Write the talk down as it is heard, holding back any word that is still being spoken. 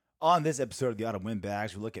On this episode of the Autumn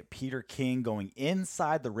Windbags, we look at Peter King going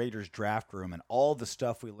inside the Raiders draft room and all the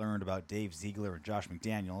stuff we learned about Dave Ziegler and Josh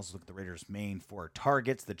McDaniels. Look at the Raiders' main four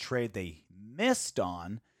targets, the trade they missed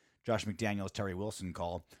on, Josh McDaniels, Terry Wilson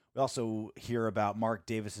call. We also hear about Mark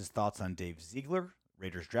Davis's thoughts on Dave Ziegler,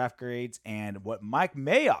 Raiders draft grades, and what Mike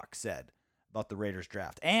Mayock said about the Raiders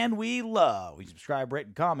draft. And we subscribe, rate,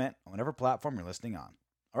 and comment on whatever platform you're listening on.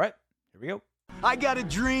 All right, here we go. I got a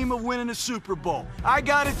dream of winning a Super Bowl. I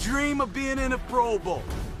got a dream of being in a Pro Bowl.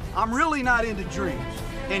 I'm really not into dreams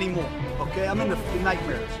anymore, okay? I'm into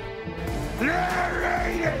nightmares. The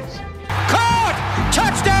Raiders! Caught!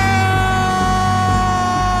 Touchdown!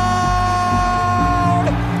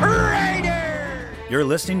 Raiders! You're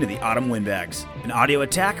listening to the Autumn Windbags, an audio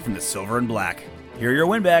attack from the Silver and Black. Here are your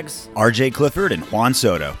Windbags, RJ Clifford and Juan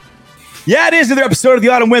Soto. Yeah, it is another episode of the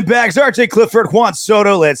Autumn Windbags. RJ Clifford, Juan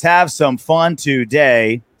Soto. Let's have some fun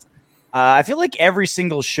today. I feel like every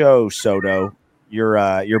single show, Soto,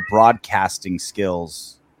 your broadcasting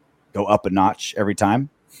skills go up a notch every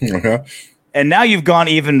time. Okay. And now you've gone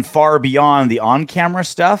even far beyond the on-camera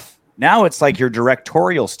stuff. Now it's like your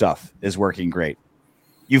directorial stuff is working great.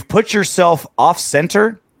 You've put yourself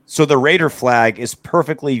off-center, so the Raider flag is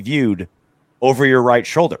perfectly viewed over your right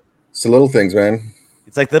shoulder. It's the little things, man.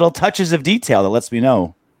 It's like little touches of detail that lets me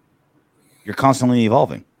know you're constantly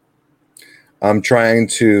evolving. I'm trying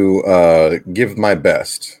to give my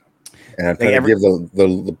best, and I'm trying to give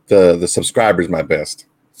the subscribers my best.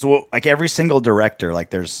 So, like every single director, like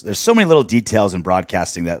there's so many little details in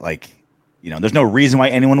broadcasting that, like, there's no reason why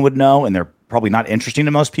anyone would know, and they're probably not interesting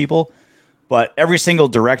to most people. But every single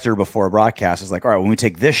director before a broadcast is like, all right, when we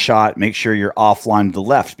take this shot, make sure you're offline to the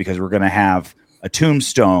left because we're going to have a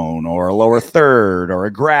tombstone or a lower third or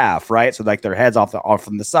a graph, right? So like their heads off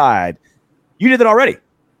from the side. You did that already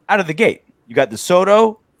out of the gate. You got the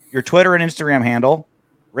Soto, your Twitter and Instagram handle,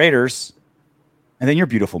 Raiders, and then your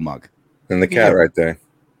beautiful mug. And the cat right there.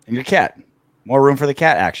 And your cat. More room for the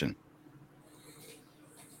cat action.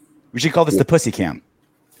 We should call this the pussy cam.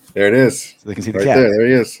 There it is. So they can see the right cat. There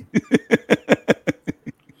he is.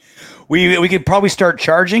 We could probably start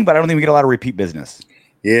charging, but I don't think we get a lot of repeat business.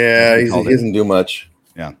 Yeah, he doesn't do much.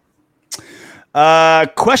 Yeah.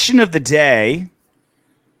 Question of the day.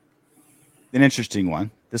 An interesting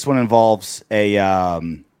one. This one involves a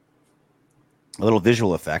little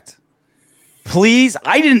visual effect. Please,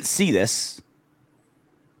 I didn't see this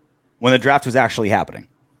when the draft was actually happening,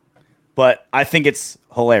 but I think it's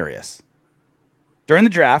hilarious. During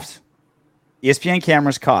the draft, ESPN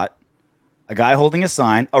cameras caught a guy holding a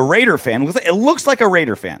sign, a Raider fan. It looks like a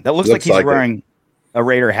Raider fan. That looks like he's wearing a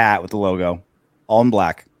Raider hat with the logo, all in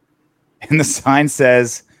black. And the sign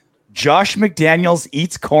says, Josh McDaniels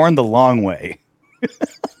eats corn the long way.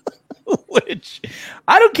 Which,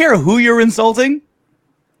 I don't care who you're insulting.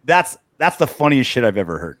 That's the funniest shit I've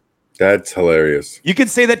ever heard. That's hilarious. You could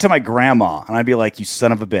say that to my grandma, and I'd be like, you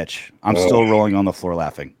son of a bitch. I'm still rolling on the floor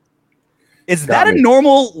laughing. Is that a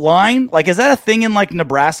normal line? Like, is that a thing in, like,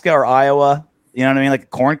 Nebraska or Iowa? You know what I mean? Like,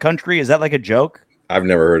 corn country? Is that like a joke? I've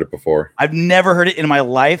never heard it before. I've never heard it in my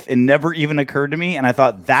life. It never even occurred to me. And I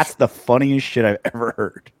thought that's the funniest shit I've ever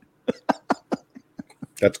heard.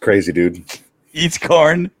 That's crazy, dude. Eats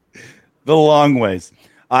corn the long ways.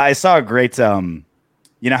 I saw a great, you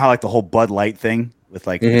know how like the whole Bud Light thing with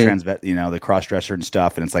like the cross-dresser and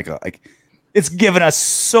stuff. And it's like it's given us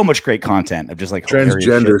so much great content of just like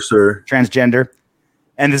transgender, sir. Transgender.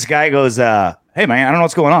 And this guy goes, hey man, I don't know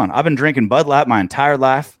what's going on. I've been drinking Bud Light my entire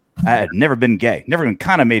life. I had never been gay. Never even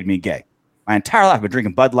kind of made me gay. My entire life I've been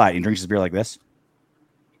drinking Bud Light. He drinks his beer like this.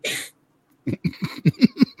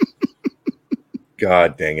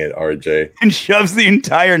 God dang it, RJ. And shoves the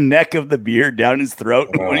entire neck of the beer down his throat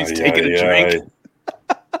when he's taking a drink.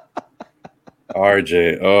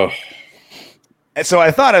 RJ, oh. And so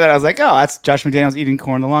I thought of that. I was like, oh, that's Josh McDaniels eating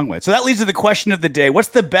corn the long way. So that leads to the question of the day. What's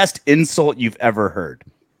the best insult you've ever heard?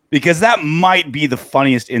 Because that might be the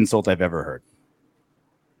funniest insult I've ever heard.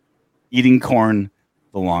 Eating corn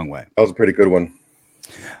the long way. That was a pretty good one.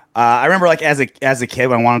 I remember like as a kid,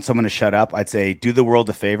 when I wanted someone to shut up, I'd say, do the world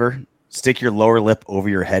a favor. Stick your lower lip over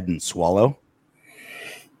your head and swallow.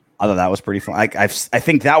 I thought that was pretty fun. I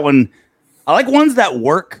think that one, I like ones that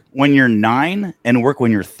work when you're 9 and work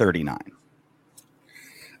when you're 39.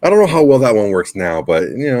 I don't know how well that one works now, but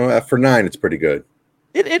for 9, it's pretty good.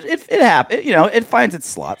 It happens. It finds its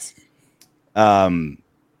slots. One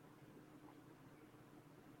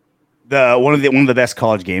of the best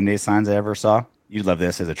college game day signs I ever saw. You'd love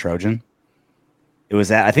this as a Trojan. It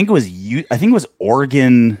was I think it was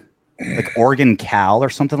Oregon, like Oregon Cal or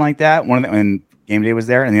something like that. When game day was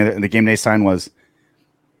there, and the game day sign was,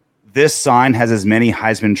 This sign has as many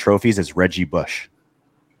Heisman trophies as Reggie Bush.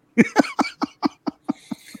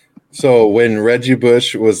 So when Reggie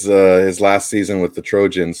Bush was his last season with the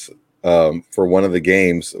Trojans, for one of the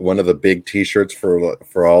games, one of the big T-shirts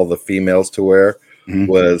for all the females to wear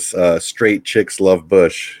was "Straight Chicks Love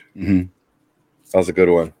Bush." Mm-hmm. That was a good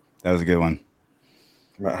one. That was a good one.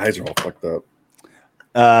 My eyes are all fucked up.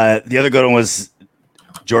 The other good one was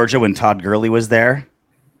Georgia when Todd Gurley was there.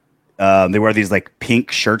 They wear these like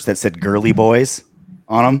pink shirts that said "Gurley Boys"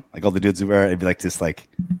 on them. Like all the dudes who wear it, it'd be like this like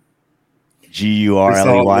Gurley.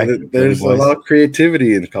 There's a lot of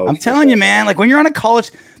creativity in college. I'm telling you, man. Like when you're on a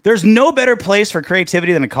college, there's no better place for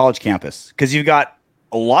creativity than a college campus because you've got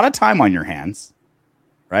a lot of time on your hands,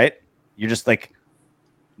 right? You're just like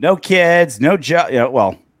no kids, no job.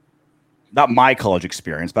 Well, not my college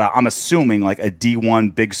experience, but I'm assuming like a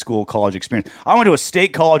D1 big school college experience. I went to a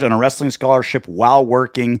state college on a wrestling scholarship while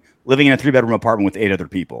working, living in a 3-bedroom apartment with 8 other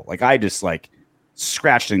people. Like I just like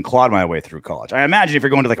scratched and clawed my way through college. I imagine if you're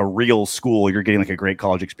going to like a real school, you're getting like a great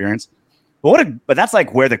college experience. But that's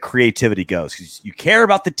like where the creativity goes. 'Cause you care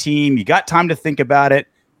about the team. You got time to think about it.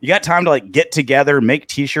 You got time to like get together, make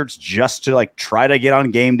T-shirts just to like try to get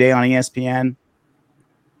on game day on ESPN.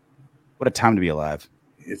 What a time to be alive.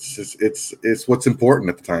 It's just it's what's important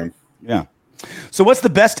at the time. Yeah. So what's the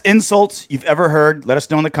best insult you've ever heard? Let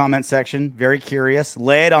us know in the comment section. Very curious.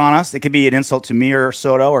 Lay it on us. It could be an insult to me or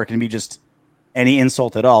Soto, or it can be just any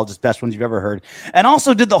insult at all. Just best ones you've ever heard. And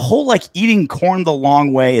also, did the whole like eating corn the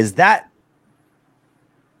long way, is that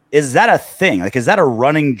a thing? Like, is that a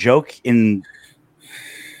running joke in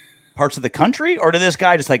parts of the country? Or did this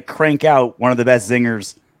guy just like crank out one of the best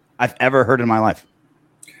zingers I've ever heard in my life?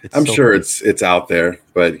 I'm so sure it's out there,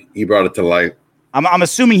 but he brought it to light. I'm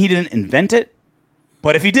assuming he didn't invent it,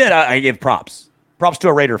 but if he did, I give props. Props to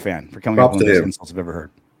a Raider fan for coming up with the best insults I've ever heard.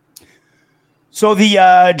 So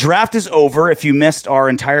the draft is over. If you missed our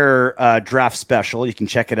entire draft special, you can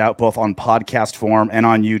check it out both on podcast form and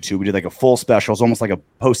on YouTube. We did like a full special. It's almost like a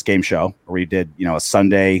post-game show where we did, a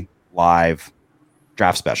Sunday live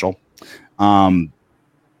draft special. And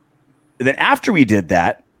then after we did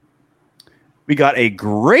that, we got a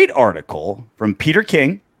great article from Peter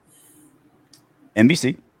King,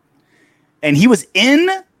 NBC, and he was in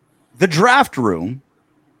the draft room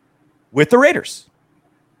with the Raiders.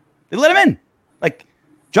 They let him in. Like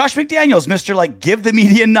Josh McDaniels, Mr. Like, give the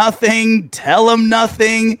media nothing, tell them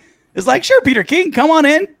nothing. It's like, sure, Peter King, come on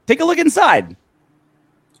in, take a look inside.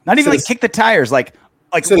 Not even like kick the tires, like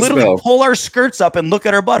literally pull our skirts up and look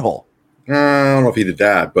at our butthole. I don't know if he did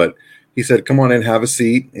that, but he said, come on in, have a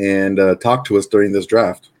seat, and talk to us during this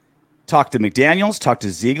draft. Talk to McDaniels, talk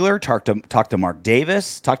to Ziegler, talk to Mark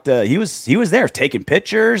Davis, he was there taking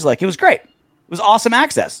pictures. Like, it was great. It was awesome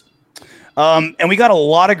access. And we got a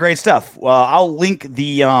lot of great stuff. I'll link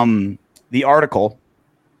the article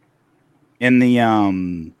in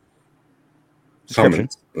the description.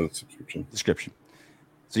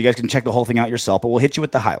 So you guys can check the whole thing out yourself, but we'll hit you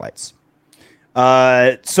with the highlights.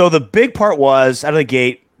 So the big part was, out of the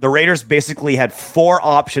gate, the Raiders basically had 4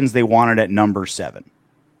 options they wanted at number 7.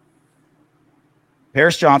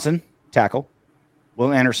 Paris Johnson, tackle.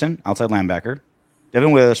 Will Anderson, outside linebacker.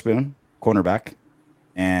 Devin Witherspoon, cornerback.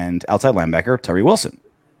 And outside linebacker, Terry Wilson,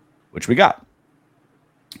 which we got.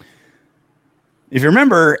 If you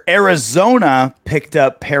remember, Arizona picked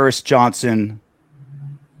up Paris Johnson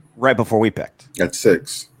right before we picked. At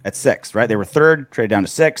 6. At 6, right? They were 3rd, traded down to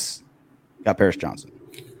 6, got Paris Johnson.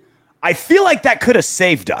 I feel like that could have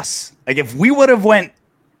saved us. Like, if we would have went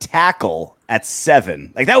tackle at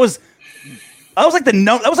 7, like that was like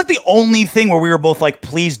the only thing where we were both like,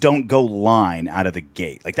 please don't go line out of the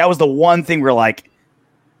gate. Like, that was the one thing we're like,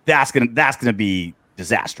 that's gonna be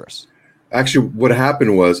disastrous. Actually, what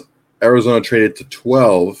happened was Arizona traded to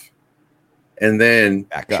 12 and then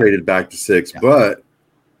traded back to 6, but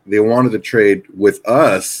they wanted to trade with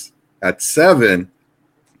us at 7.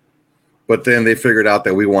 But then they figured out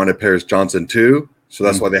that we wanted Paris Johnson too, so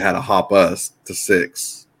that's why they had to hop us to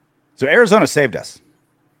 6. So Arizona saved us.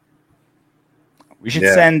 We should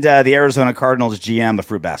send the Arizona Cardinals GM a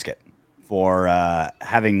fruit basket for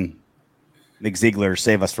having Nick Ziegler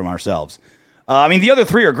save us from ourselves. I mean, the other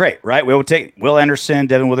 3 are great, right? We would take Will Anderson,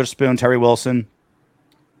 Devin Witherspoon, Terry Wilson.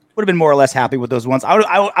 Would have been more or less happy with those ones. I would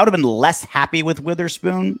have been less happy with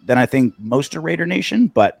Witherspoon than I think most of Raider Nation,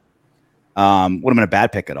 but wouldn't have been a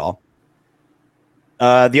bad pick at all.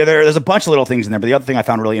 There's a bunch of little things in there, but the other thing I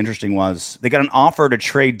found really interesting was they got an offer to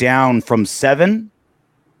trade down from 7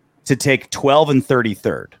 to take 12 and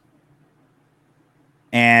 33rd.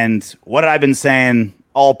 And what had I been saying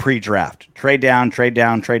all pre-draft? Trade down, trade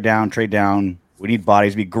down, trade down, trade down. We need bodies.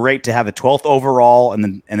 It'd be great to have the 12th overall and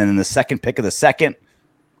then in the second pick of the second.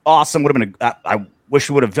 Awesome. Would have been. I wish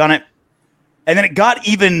we would have done it. And then it got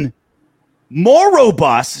even more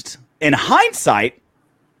robust in hindsight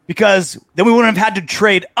because then we wouldn't have had to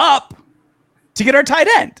trade up to get our tight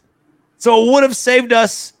end. So it would have saved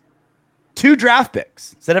us 2 draft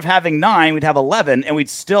picks. Instead of having 9, we'd have 11, and we'd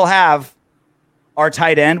still have our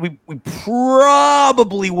tight end. We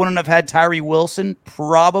probably wouldn't have had Tyree Wilson,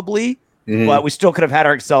 probably, but we still could have had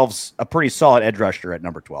ourselves a pretty solid edge rusher at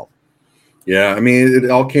number 12. Yeah, I mean, it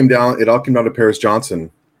all came down to Paris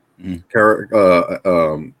Johnson.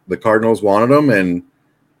 The Cardinals wanted him, and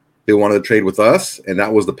they wanted to trade with us, and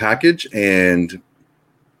that was the package, and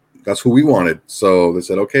that's who we wanted. So they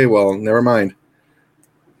said, okay, well, never mind.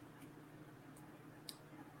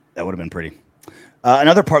 That would have been pretty.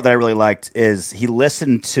 Another part that I really liked is he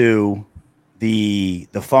listened to the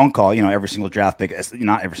phone call, every single draft pick,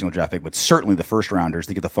 not every single draft pick, but certainly the first rounders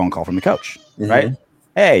to get the phone call from the coach, right?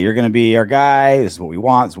 Hey, you're going to be our guy. This is what we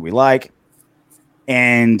want. This is what we like.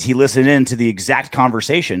 And he listened in to the exact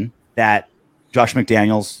conversation that Josh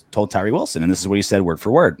McDaniels told Tyree Wilson. And this is what he said word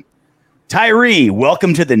for word. Tyree,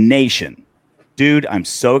 welcome to the nation. Dude, I'm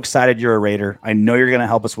so excited you're a Raider. I know you're going to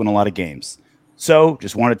help us win a lot of games. So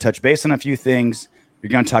just wanted to touch base on a few things. You're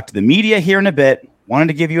going to talk to the media here in a bit. Wanted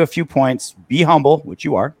to give you a few points. Be humble, which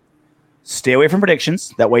you are. Stay away from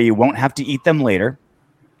predictions. That way you won't have to eat them later.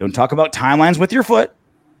 Don't talk about timelines with your foot.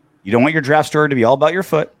 You don't want your draft story to be all about your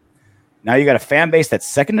foot. Now you got a fan base that's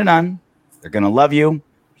second to none. They're going to love you.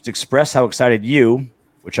 Just express how excited you,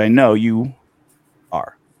 which I know you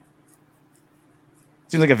are.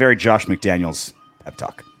 Seems like a very Josh McDaniels pep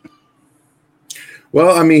talk.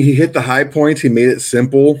 Well, I mean, he hit the high points. He made it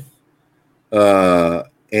simple, and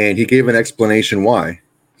he gave an explanation why.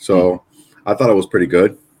 So I thought it was pretty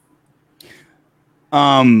good.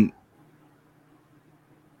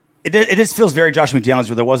 It just feels very Josh McDaniels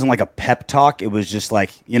where there wasn't like a pep talk. It was just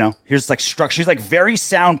like, here's like structure. He's like very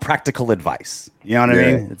sound, practical advice. You know what I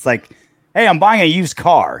mean? It's like, hey, I'm buying a used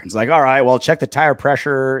car. It's like, all right, well, check the tire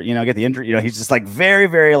pressure, get the injury. He's just like very,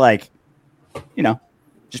 very like,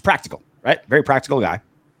 just practical, right? Very practical guy.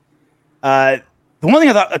 The one thing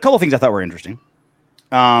a couple of things I thought were interesting.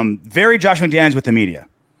 Very Josh McDaniels with the media.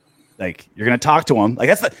 Like, you're going to talk to him.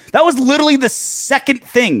 Like that was literally the second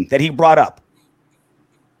thing that he brought up.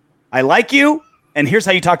 I like you, and here's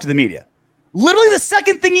how you talk to the media. Literally the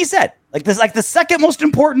second thing he said. Like the second most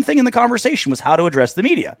important thing in the conversation was how to address the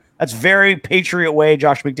media. That's very Patriot way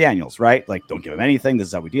Josh McDaniels, right? Like, don't give him anything. This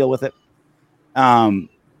is how we deal with it. And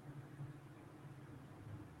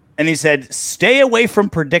he said, stay away from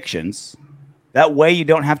predictions. That way you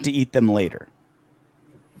don't have to eat them later.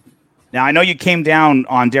 Now, I know you came down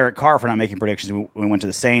on Derek Carr for not making predictions when we went to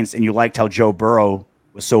the Saints, and you liked how Joe Burrow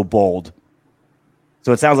was so bold.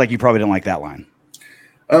 So it sounds like you probably didn't like that line.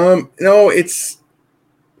 No,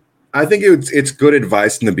 I think it's good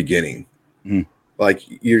advice in the beginning. Like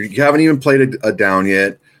you haven't even played a down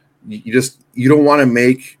yet. You don't want to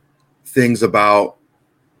make things about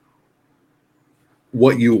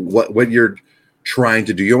what you're trying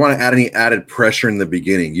to do. You don't want to add any added pressure in the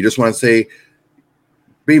beginning. You just want to say,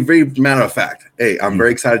 be very matter of fact. Hey, I'm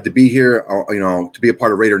very excited to be here. To be a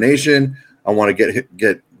part of Raider Nation. I want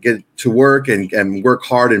to get to work and work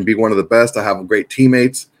hard and be one of the best. I have great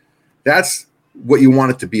teammates. That's what you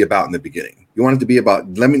want it to be about in the beginning. You want it to be about, I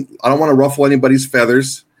don't want to ruffle anybody's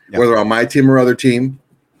feathers, whether on my team or other team.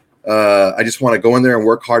 I just want to go in there and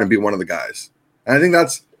work hard and be one of the guys. And I think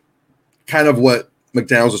that's kind of what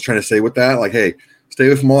McDaniels was trying to say with that. Like, hey, stay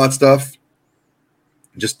away from all that stuff.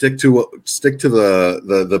 Just stick to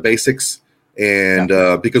the basics. And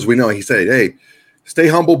because we know, he said, hey, stay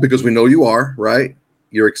humble because we know you are, right?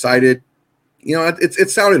 You're excited.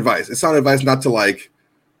 It's sound advice. It's sound advice not to like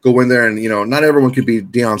go in there and, not everyone can be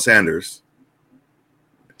Deion Sanders.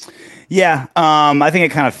 Yeah. I think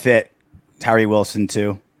it kind of fit Tyree Wilson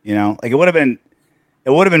too. Like it would have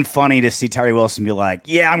been funny to see Tyree Wilson be like,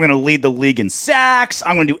 yeah, I'm going to lead the league in sacks.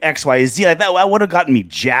 I'm going to do X, Y, Z. Like that would have gotten me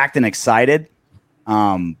jacked and excited.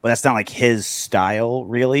 But that's not like his style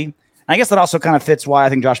really. I guess that also kind of fits why I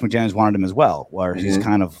think Josh McDaniels wanted him as well, where he's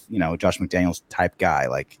kind of, Josh McDaniels type guy,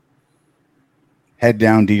 like head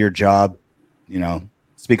down, do your job,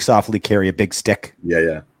 speak softly, carry a big stick.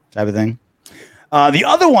 Yeah. Type of thing. The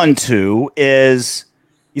other one too is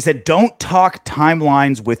he said, don't talk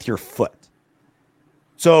timelines with your foot.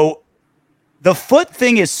 So the foot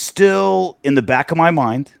thing is still in the back of my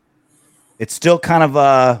mind. It's still kind of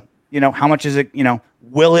how much is it,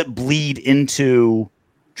 will it bleed into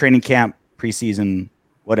training camp, preseason,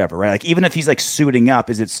 whatever, right? Like even if he's like suiting up,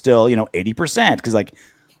 is it still 80%? Because like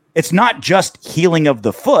it's not just healing of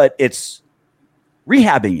the foot, it's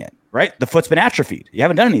rehabbing it, right? The foot's been atrophied. You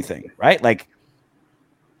haven't done anything, right? Like,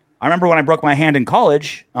 I remember when I broke my hand in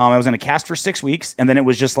college, I was in a cast for 6 weeks, and then it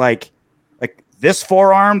was just like this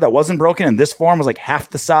forearm that wasn't broken, and this forearm was like half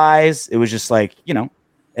the size. It was just like,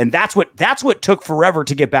 and that's what took forever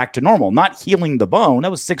to get back to normal. Not healing the bone. That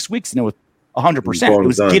was 6 weeks, and it was 100%. It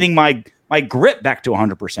was getting my grip back to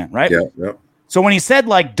 100%, right? Yeah. So when he said,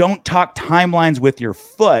 like, don't talk timelines with your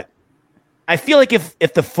foot, I feel like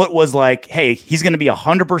if the foot was like, hey, he's going to be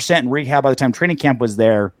 100% in rehab by the time training camp was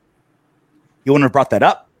there, he wouldn't have brought that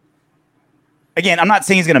up. Again, I'm not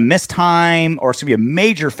saying he's going to miss time or it's going to be a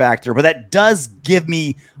major factor, but that does give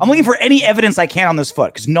me – I'm looking for any evidence I can on this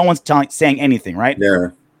foot because no one's saying anything, right?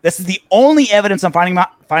 Yeah. This is the only evidence I'm finding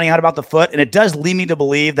out about the foot, and it does lead me to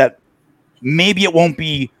believe that maybe it won't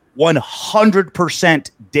be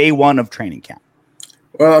 100% day one of training camp.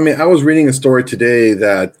 Well, I mean, I was reading a story today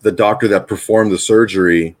that the doctor that performed the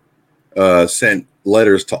surgery sent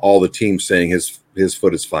letters to all the teams saying his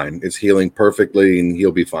foot is fine. It's healing perfectly, and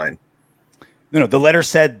he'll be fine. No, the letter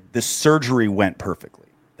said the surgery went perfectly.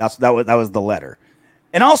 That was the letter.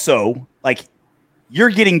 And also, like, you're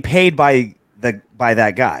getting paid by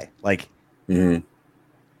that guy. Like,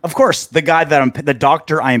 of course, the guy the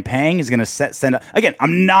doctor I am paying is going to send. Again,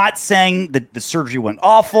 I'm not saying that the surgery went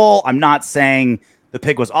awful. I'm not saying the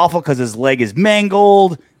pig was awful because his leg is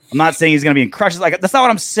mangled. I'm not saying he's going to be in crutches. Like, that's not what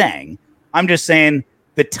I'm saying. I'm just saying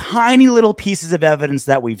the tiny little pieces of evidence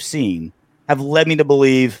that we've seen have led me to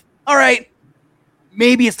believe, all right,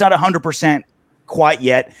 maybe it's not 100% quite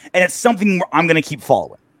yet, and it's something I'm going to keep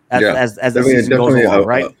following as the season goes along,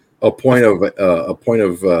 right? A point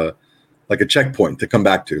of like a checkpoint to come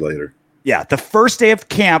back to later. Yeah, the first day of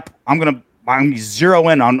camp, I'm going to zero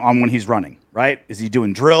in on when he's running, right? Is he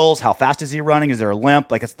doing drills? How fast is he running? Is there a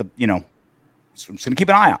limp? Like, it's I'm just going to keep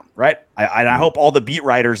an eye on, right? I hope all the beat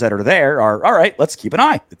writers that are there are, all right, let's keep an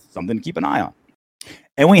eye. It's something to keep an eye on.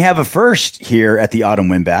 And we have a first here at the Autumn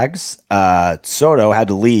Windbags. Soto had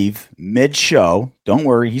to leave mid-show. Don't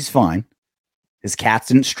worry, he's fine. His cats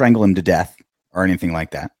didn't strangle him to death or anything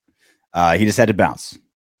like that. He just had to bounce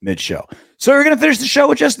mid-show. So we're going to finish the show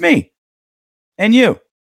with just me and you.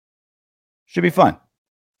 Should be fun.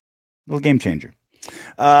 Little game changer.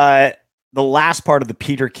 The last part of the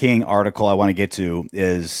Peter King article I want to get to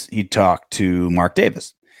is he talked to Mark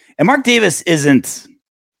Davis. And Mark Davis isn't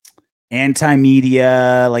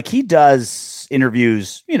anti-media. Like, he does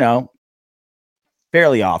interviews,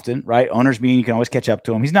 fairly often, right? Owners meeting, you can always catch up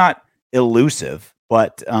to him. He's not elusive,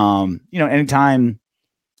 but anytime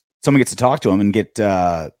someone gets to talk to him and get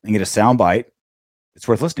a soundbite, it's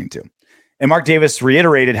worth listening to. And Mark Davis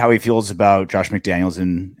reiterated how he feels about Josh McDaniels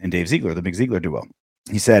and Dave Ziegler, the big Ziegler duo.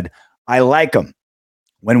 He said, I like them.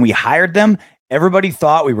 When we hired them, everybody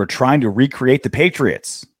thought we were trying to recreate the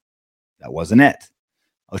Patriots. That wasn't it.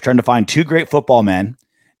 I was trying to find two great football men.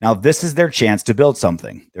 Now this is their chance to build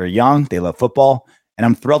something. They're young, they love football, and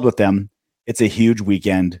I'm thrilled with them. It's a huge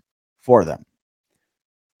weekend for them.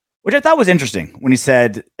 Which I thought was interesting when he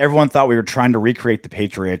said, everyone thought we were trying to recreate the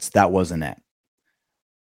Patriots. That wasn't it.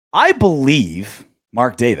 I believe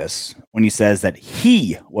Mark Davis when he says that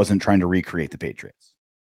he wasn't trying to recreate the Patriots.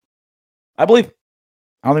 I don't think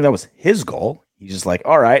that was his goal. He's just like,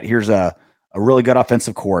 all right, here's a really good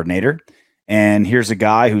offensive coordinator. And here's a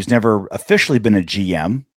guy who's never officially been a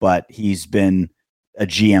GM, but he's been a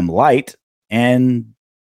GM light. And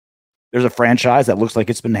there's a franchise that looks like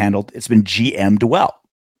it's been handled. It's been GM'd well.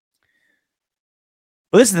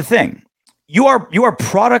 But this is the thing. You are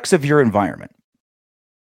products of your environment.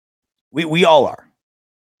 We all are.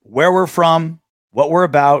 Where we're from, what we're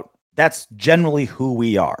about, that's generally who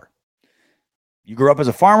we are. You grew up as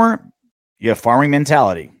a farmer, you have farming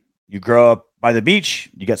mentality. You grow up by the beach,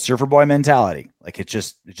 you get surfer boy mentality. Like, it's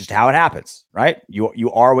just how it happens, right?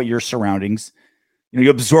 You are what your surroundings, you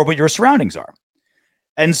absorb what your surroundings are.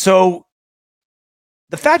 And so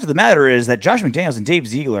the fact of the matter is that Josh McDaniels and Dave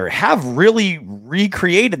Ziegler have really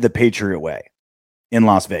recreated the Patriot way in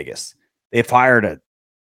Las Vegas. They've hired a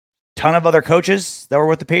ton of other coaches that were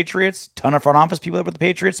with the Patriots, ton of front office people that were with the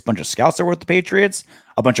Patriots, a bunch of scouts that were with the Patriots,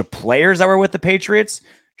 a bunch of players that were with the Patriots.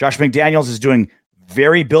 Josh McDaniels is doing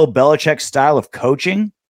very Bill Belichick style of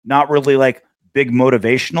coaching, not really like big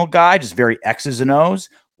motivational guy, just very X's and O's,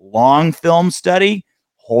 long film study,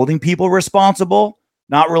 holding people responsible,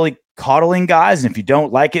 not really coddling guys. And if you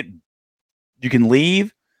don't like it, you can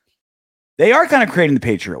leave. They are kind of creating the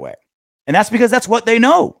Patriot way. And that's because that's what they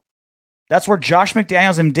know. That's where Josh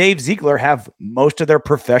McDaniels and Dave Ziegler have most of their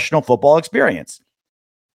professional football experience,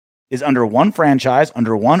 is under one franchise,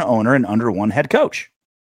 under one owner, and under one head coach.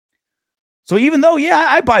 So even though, yeah,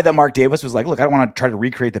 I buy that Mark Davis was like, look, I don't want to try to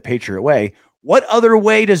recreate the Patriot way. What other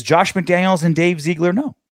way does Josh McDaniels and Dave Ziegler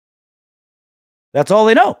know? That's all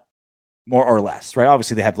they know, more or less, right?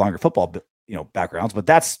 Obviously, they have longer football, backgrounds, but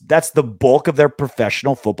that's the bulk of their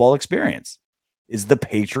professional football experience is the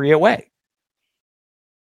Patriot way.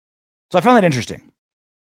 So I found that interesting.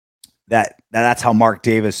 That's how Mark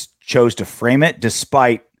Davis chose to frame it,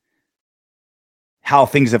 despite how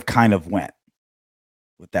things have kind of went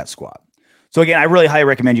with that squad. So again, I really highly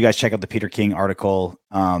recommend you guys check out the Peter King article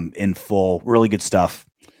in full. Really good stuff.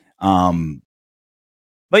 But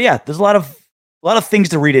yeah, there's a lot of things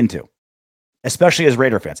to read into, especially as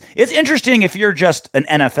Raider fans. It's interesting if you're just an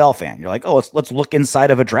NFL fan. You're like, oh, let's look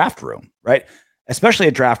inside of a draft room, right? Especially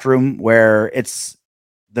a draft room where it's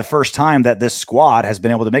the first time that this squad has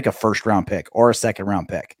been able to make a first round pick or a second round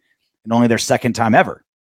pick, and only their second time ever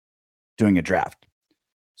doing a draft.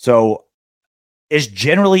 So it's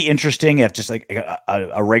generally interesting if just like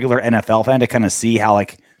a regular NFL fan to kind of see how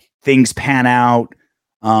like things pan out,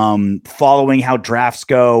 following how drafts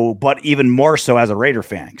go, but even more so as a Raider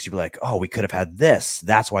fan, because you'd be like, oh, we could have had this.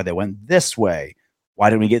 That's why they went this way. Why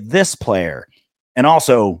didn't we get this player? And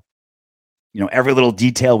also, every little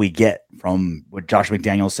detail we get from what Josh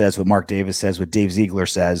McDaniels says, what Mark Davis says, what Dave Ziegler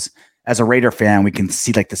says, as a Raider fan, we can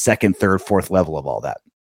see like the second, third, fourth level of all that.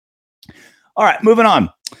 All right, moving on.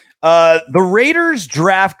 The Raiders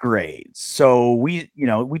draft grades. So we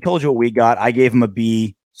told you what we got. I gave him a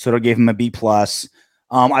B. Soto gave him a B plus.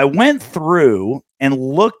 I went through and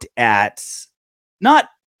looked at not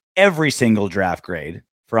every single draft grade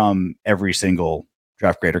from every single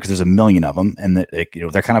draft grader, because there's a million of them, and they're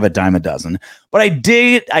kind of a dime a dozen. But I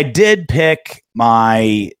did pick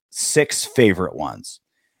my 6 favorite ones.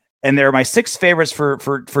 And they're my 6 favorites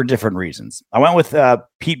for different reasons. I went with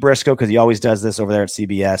Pete Briscoe because he always does this over there at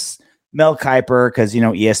CBS. Mel Kiper because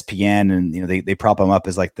ESPN and they prop him up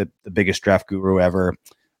as like the biggest draft guru ever.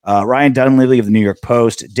 Ryan Dunleavy of the New York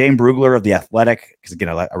Post. Dane Brugler of the Athletic because again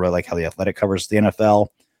I really like how the Athletic covers the NFL.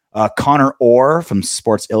 Connor Orr from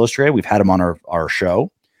Sports Illustrated. We've had him on our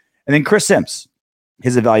show, and then Chris Sims,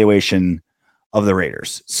 his evaluation of the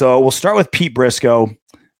Raiders. So we'll start with Pete Briscoe.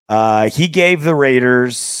 He gave the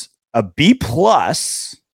Raiders a B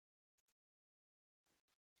plus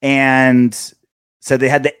and said they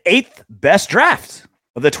had the 8th best draft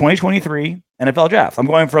of the 2023 NFL draft. I'm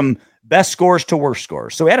going from best scores to worst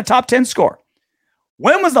scores. So we had a top 10 score.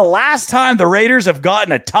 When was the last time the Raiders have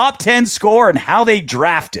gotten a top 10 score and how they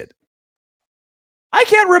drafted? I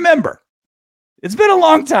can't remember. It's been a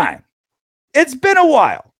long time. It's been a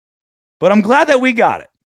while, but I'm glad that we got it.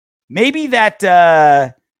 Maybe that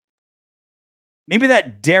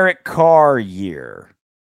Derek Carr year.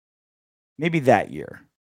 Maybe that year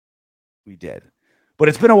we did. But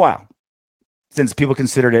it's been a while since people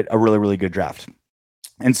considered it a really, really good draft.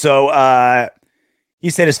 And so he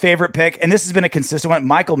said his favorite pick, and this has been a consistent one,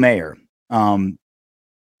 Michael Mayer. You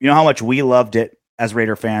know how much we loved it as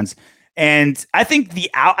Raider fans. And I think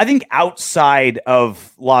outside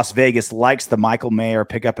of Las Vegas likes the Michael Mayer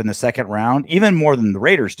pickup in the second round, even more than the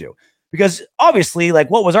Raiders do. Because obviously, like,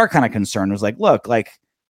 what was our kind of concern? It was like, look, like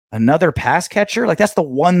another pass catcher. Like, that's the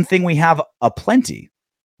one thing we have aplenty.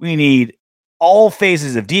 We need all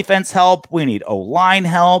phases of defense help. We need O-line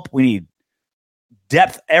help. We need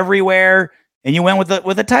depth everywhere. And you went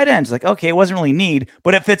with a tight end. It's like, okay, it wasn't really need,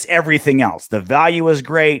 but it fits everything else. The value is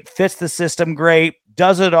great, fits the system great,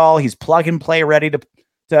 does it all. He's plug and play ready to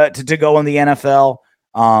go in the NFL.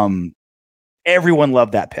 Everyone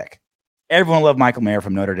loved that pick. Everyone loved Michael Mayer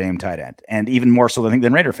from Notre Dame tight end, and even more so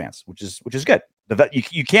than Raider fans, which is good.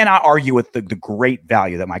 You cannot argue with the great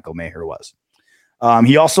value that Michael Mayer was.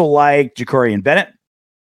 He also liked Jacorian Bennett.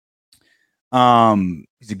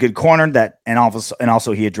 He's a good corner and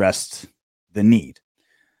also he addressed the need.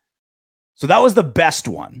 So that was the best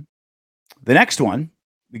one. The next one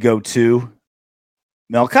we go to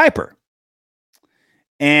Mel Kiper,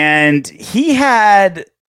 and he had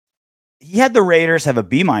the Raiders have a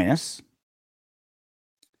B minus.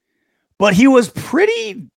 But he was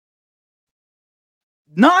pretty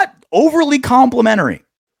not overly complimentary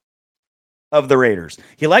of the Raiders.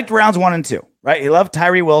 He liked rounds 1 and 2, right? He loved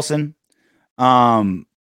Tyree Wilson. And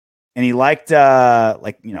he liked,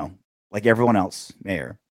 like everyone else,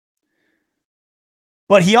 Mayer.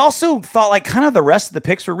 But he also thought like kind of the rest of the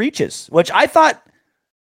picks were reaches, which I thought,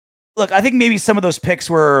 look, I think maybe some of those picks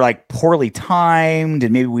were like poorly timed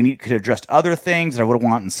and maybe we could have addressed other things that I would have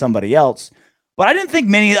wanted in somebody else. But I didn't think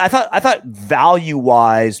many. I thought value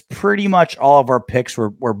wise, pretty much all of our picks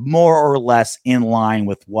were more or less in line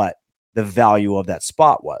with what the value of that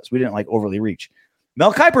spot was. We didn't like overly reach.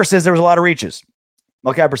 Mel Kiper says there was a lot of reaches.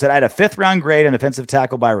 Melkiper said, I had a 5th round grade on defensive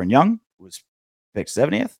tackle Byron Young, who was picked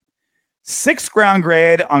 70th. 6th round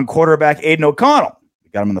grade on quarterback Aiden O'Connell. We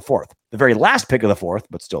got him in the 4th. The very last pick of the 4th,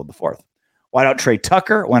 but still the 4th. Wideout Trey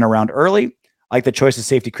Tucker went around early. I like the choice of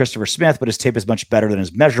safety Christopher Smith, but his tape is much better than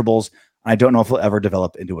his measurables. And I don't know if he'll ever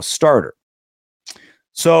develop into a starter.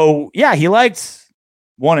 So, yeah, he liked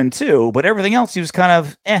 1 and 2, but everything else he was kind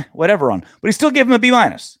of whatever on. But he still gave him a B-.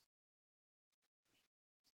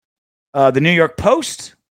 The New York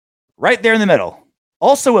Post, right there in the middle,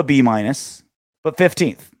 also a B-, but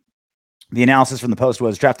 15th. The analysis from the Post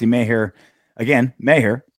was drafting Mayer. Again,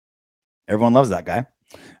 Mayer. Everyone loves that guy.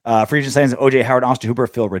 Free agent signings of O.J. Howard and Austin Hooper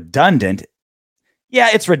feel redundant. Yeah,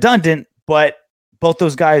 it's redundant, but both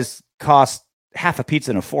those guys cost half a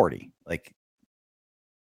pizza and a 40. Like,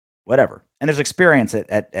 whatever. And there's experience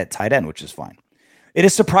at tight end, which is fine. It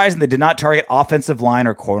is surprising they did not target offensive line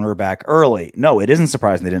or cornerback early. No, it isn't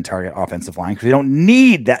surprising they didn't target offensive line because we don't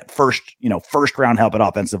need that first round help at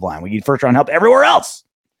offensive line. We need first round help everywhere else.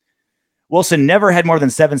 Wilson never had more than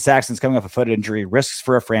 7 sacks since coming off a foot injury. Risks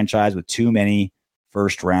for a franchise with too many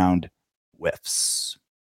first round whiffs.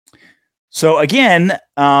 So again,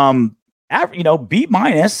 B-. That's a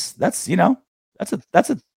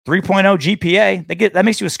 3.0 GPA. That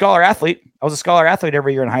makes you a scholar athlete. I was a scholar athlete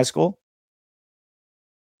every year in high school.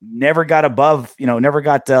 Never got above, never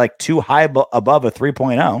got too high above a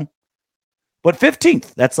 3.0, but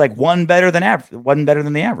 15th. That's like one better than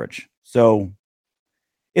the average. So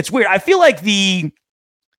it's weird. I feel like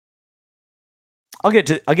I'll get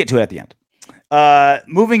to it at the end.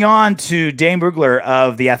 Moving on to Dane Brugler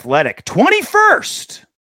of The Athletic, 21st.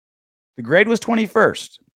 The grade was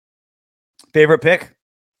 21st. Favorite pick?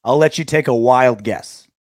 I'll let you take a wild guess.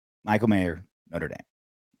 Michael Mayer, Notre Dame.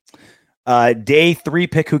 Day 3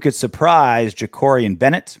 pick who could surprise Ja'Cory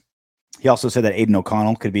Bennett. He also said that Aiden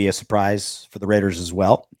O'Connell could be a surprise for the Raiders as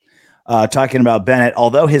well. Talking about Bennett,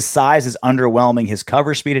 although his size is underwhelming, his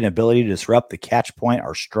cover speed and ability to disrupt the catch point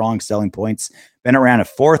are strong selling points. Bennett ran a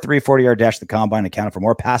 4.3 40-yard dash at the combine and accounted for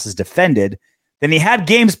more passes defended than he had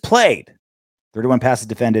games played. 31 passes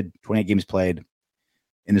defended, 28 games played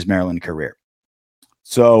in his Maryland career.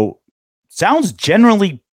 So sounds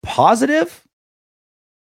generally positive,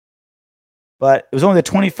 but it was only the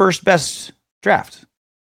 21st best draft,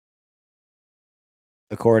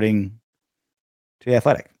 according to The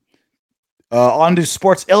Athletic. On to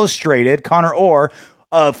Sports Illustrated, Connor Orr,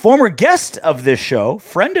 a former guest of this show,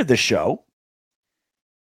 friend of the show,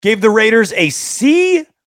 gave the Raiders a C+.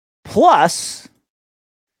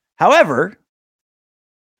 However,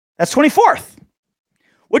 that's 24th,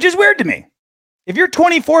 which is weird to me. If you're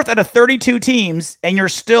 24th out of 32 teams and you're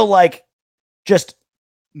still like just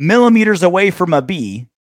millimeters away from a B,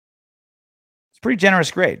 it's a pretty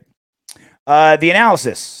generous grade. The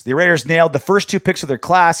analysis. The Raiders nailed the first 2 picks of their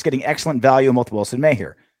class, getting excellent value in both Wilson and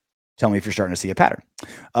Mayer. Tell me if you're starting to see a pattern.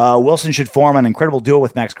 Wilson should form an incredible duo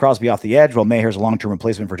with Max Crosby off the edge, while Mayer is a long-term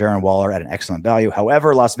replacement for Darren Waller at an excellent value.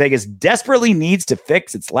 However, Las Vegas desperately needs to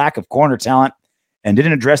fix its lack of corner talent and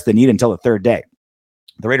didn't address the need until the 3rd day.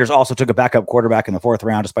 The Raiders also took a backup quarterback in the 4th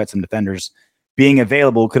round, despite some defenders being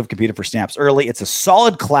available who could have competed for snaps early. It's a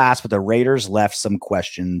solid class, but the Raiders left some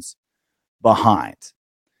questions behind.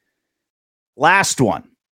 Last one,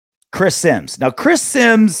 Chris Sims. Now, Chris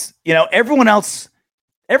Sims, everybody else,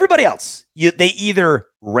 they either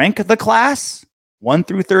rank the class 1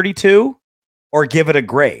 through 32 or give it a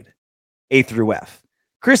grade, A through F.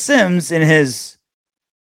 Chris Sims, in his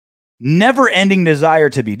never-ending desire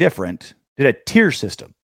to be different, did a tier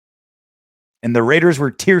system. And the Raiders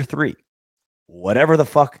were tier 3, whatever the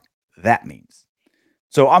fuck that means.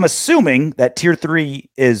 So I'm assuming that tier 3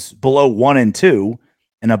 is below 1 and 2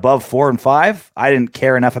 and above 4 and 5. I didn't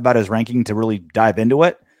care enough about his ranking to really dive into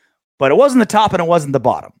it, but it wasn't the top and it wasn't the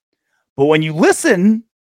bottom. But when you listen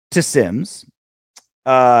to Sims,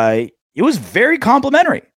 it was very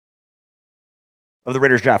complimentary of the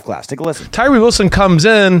Raiders draft class. Take a listen. Tyree Wilson comes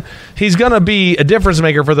in. He's going to be a difference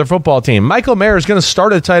maker for their football team. Michael Mayer is going to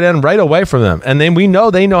start a tight end right away from them. And then we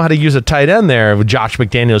know they know how to use a tight end there with Josh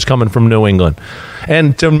McDaniels coming from New England.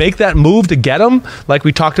 And to make that move to get him, like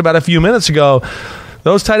we talked about a few minutes ago,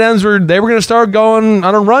 those tight ends were going to start going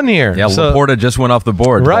on a run here. Yeah, so, Laporta just went off the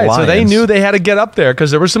board. Right, so they knew they had to get up there because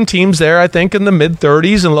there were some teams there, I think, in the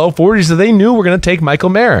mid-30s and low 40s that they knew were going to take Michael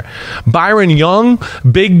Mayer. Byron Young,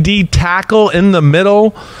 big D tackle in the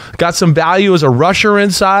middle, got some value as a rusher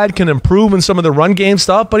inside, can improve in some of the run game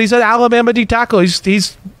stuff, but he's an Alabama D tackle.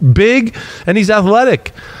 He's big and he's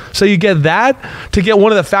athletic. So you get that to get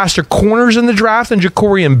one of the faster corners in the draft, and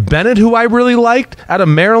Ja'Cory Bennett, who I really liked out of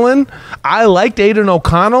Maryland. I liked Aiden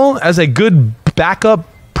O'Connell as a good backup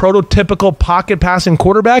prototypical pocket passing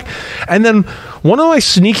quarterback. And then one of my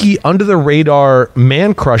sneaky under the radar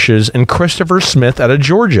man crushes in Christopher Smith out of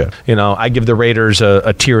Georgia. I give the Raiders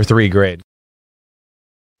a tier 3 grade.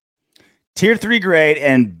 Tier 3 grade,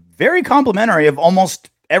 and very complimentary of almost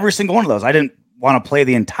every single one of those. I didn't want to play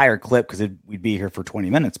the entire clip because we'd be here for 20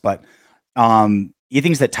 minutes, but he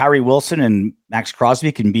thinks that Tyree Wilson and Max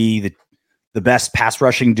Crosby can be the best pass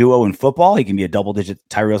rushing duo in football. He can be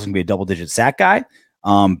Tyree Wilson can be a double-digit sack guy.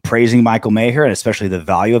 Praising Michael Mayer and especially the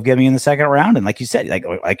value of giving in the second round. And like you said,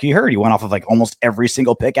 like you heard, he went off of like almost every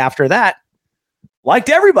single pick after that. Liked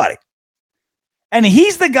everybody. And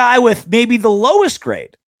he's the guy with maybe the lowest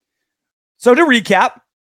grade. So to recap,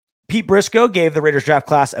 Pete Briscoe gave the Raiders draft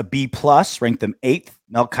class a B+, ranked them 8th.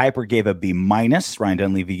 Mel Kiper gave a B-. Ryan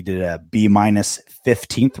Dunleavy did a B-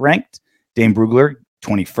 15th ranked. Dane Brugler,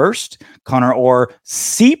 21st. Connor Orr,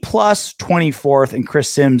 C+, 24th. And Chris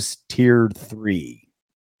Sims, tier 3.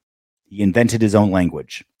 He invented his own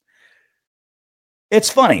language. It's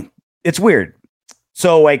funny. It's weird.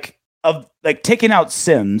 So taking out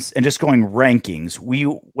Sims and just going rankings, we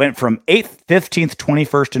went from 8th, 15th,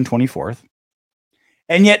 21st, and 24th.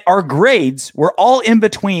 And yet our grades were all in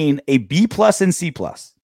between a B+ and C+.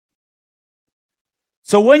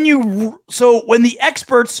 So when the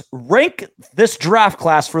experts rank this draft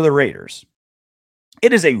class for the Raiders,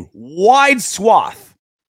 it is a wide swath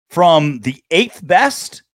from the 8th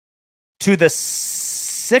best to the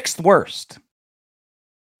 6th worst.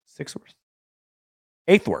 6th worst?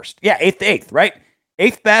 8th worst. Yeah, 8th to 8th, right?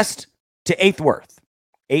 8th best to 8th worst.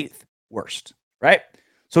 8th worst, right?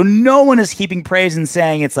 So no one is heaping praise and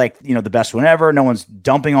saying it's like, the best one ever. No one's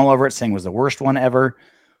dumping all over it saying it was the worst one ever.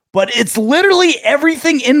 But it's literally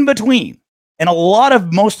everything in between. And a lot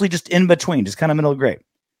of mostly just in between, just kind of middle grade.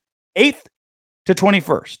 8th to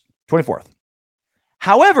 24th.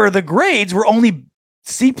 However, the grades were only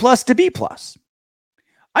C+ to B+.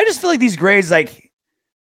 I just feel like these grades,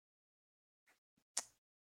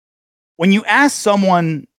 when you ask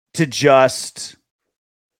someone to just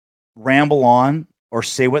ramble on or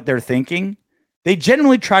say what they're thinking, they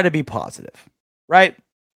generally try to be positive, right?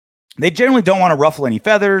 They generally don't want to ruffle any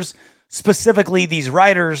feathers. Specifically, these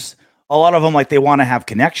writers, a lot of them, they want to have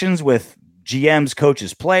connections with GMs,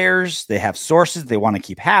 coaches, players. They have sources they want to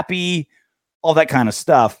keep happy, all that kind of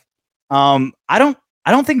stuff. I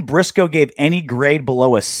don't think Briscoe gave any grade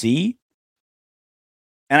below a C.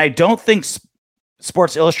 And I don't think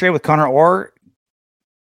Sports Illustrated with Connor Orr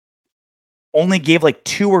only gave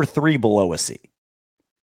 2 or 3 below a C.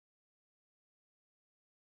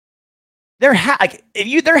 There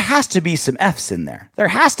has to be some Fs in there. There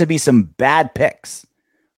has to be some bad picks.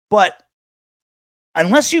 But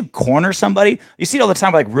unless you corner somebody, you see it all the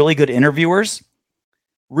time with really good interviewers.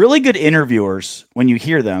 Really good interviewers, when you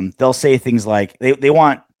hear them, they'll say things like they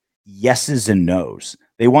want yeses and nos.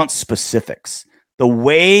 They want specifics. The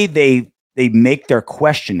way they make their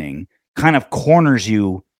questioning kind of corners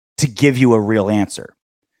you to give you a real answer.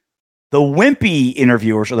 The wimpy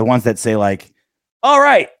interviewers are the ones that say all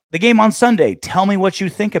right, the game on Sunday, tell me what you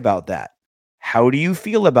think about that. How do you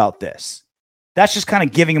feel about this? That's just kind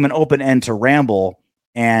of giving them an open end to ramble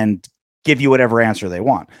and give you whatever answer they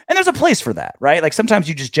want. And there's a place for that, right? Sometimes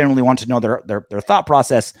you just generally want to know their thought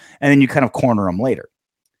process, and then you kind of corner them later.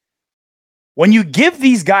 When you give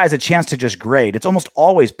these guys a chance to just grade, it's almost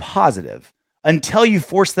always positive until you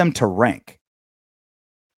force them to rank.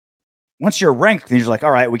 Once you're ranked, then you're like,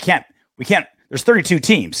 all right, we can't, there's 32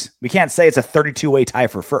 teams. We can't say it's a 32-way tie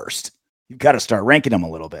for first. You've got to start ranking them a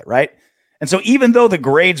little bit, right? And so even though the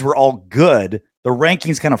grades were all good, the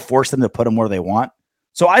rankings kind of force them to put them where they want.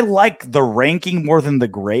 So I like the ranking more than the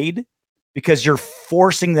grade because you're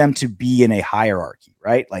forcing them to be in a hierarchy,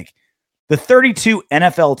 right? The 32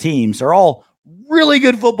 NFL teams are all really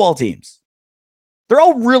good football teams. They're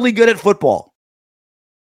all really good at football.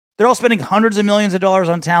 They're all spending hundreds of millions of dollars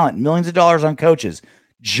on talent, millions of dollars on coaches,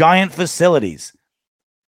 giant facilities,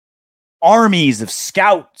 armies of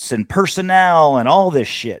scouts and personnel and all this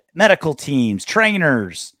shit, medical teams,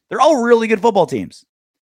 trainers. They're all really good football teams.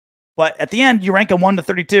 But at the end, you rank them 1 to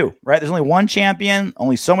 32, right? There's only one champion.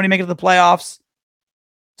 Only so many make it to the playoffs.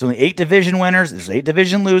 There's only 8 division winners. There's 8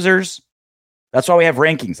 division losers. That's why we have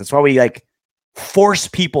rankings. That's why we force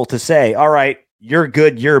people to say, all right, you're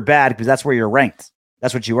good, you're bad, because that's where you're ranked.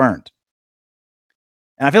 That's what you earned.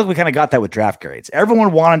 And I feel like we kind of got that with draft grades.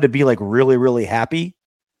 Everyone wanted to be really, really happy.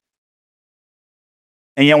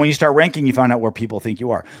 And yet when you start ranking, you find out where people think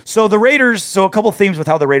you are. So the Raiders, a couple themes with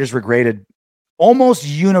how the Raiders were graded. Almost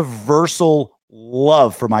universal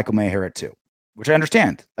love for Michael Mayer at 2, which I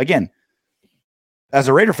understand. Again, as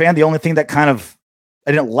a Raider fan, the only thing that kind of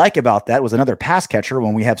I didn't like about that was another pass catcher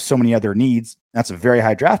when we have so many other needs. That's a very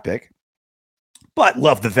high draft pick. But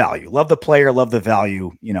love the value. Love the player. Love the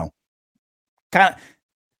value. Kind of.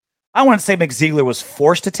 I wouldn't say McZiegler was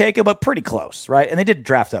forced to take him, but pretty close, right? And they did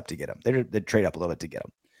draft up to get him. They did trade up a little bit to get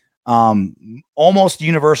him. Almost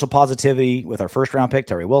universal positivity with our first round pick,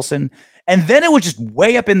 Terry Wilson. And then it was just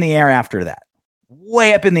way up in the air after that.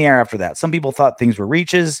 Way up in the air after that. Some people thought things were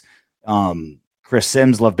reaches. Chris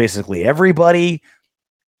Sims loved basically everybody.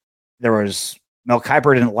 There was Mel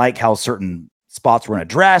Kiper didn't like how certain spots weren't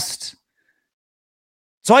addressed.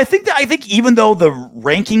 So I think even though the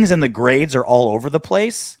rankings and the grades are all over the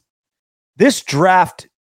place, this draft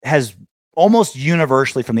has almost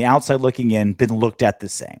universally from the outside looking in been looked at the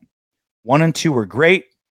same. 1 and 2 were great.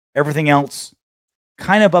 Everything else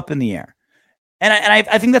kind of up in the air. And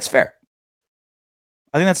I think that's fair.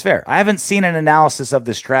 I think that's fair. I haven't seen an analysis of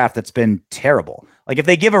this draft that's been terrible. Like if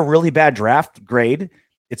they give a really bad draft grade,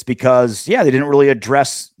 it's because, they didn't really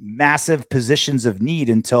address massive positions of need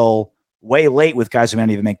until way late with guys who might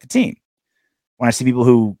not even make the team. When I see people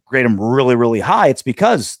who grade them really, really high, it's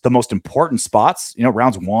because the most important spots,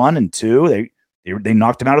 rounds 1 and 2, they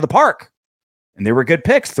knocked them out of the park. And they were good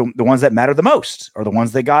picks. The ones that matter the most are the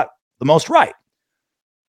ones they got the most right.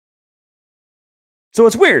 So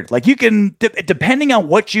it's weird. Like you can, depending on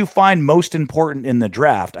what you find most important in the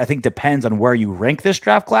draft, I think depends on where you rank this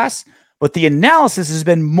draft class. But the analysis has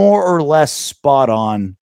been more or less spot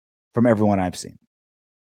on from everyone I've seen.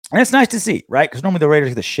 And it's nice to see, right? Because normally the Raiders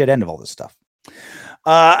get the shit end of all this stuff.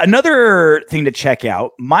 Another thing to check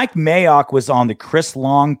out, Mike Mayock was on the Chris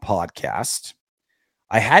Long podcast.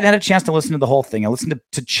 I hadn't had a chance to listen to the whole thing. I listened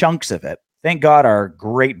to chunks of it. Thank God our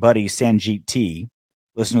great buddy Sanjeet T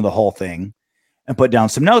listened to the whole thing and put down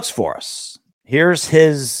some notes for us. Here's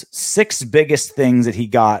his 6 biggest things that he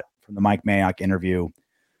got from the Mike Mayock interview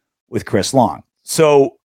with Chris Long.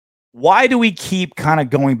 So why do we keep kind of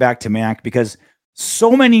going back to Mayock? Because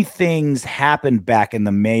so many things happened back in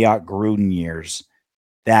the Mayock Gruden years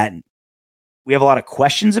that we have a lot of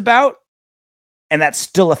questions about, and that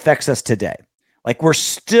still affects us today. Like we're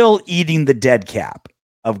still eating the dead cap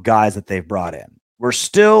of guys that they've brought in. We're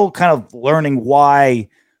still kind of learning why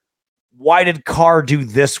did Carr do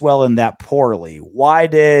this well and that poorly? Why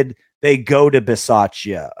did they go to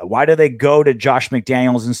Bisaccia? Why do they go to Josh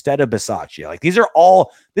McDaniels instead of Bisaccia? Like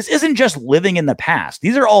this isn't just living in the past.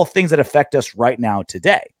 These are all things that affect us right now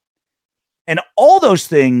today. And all those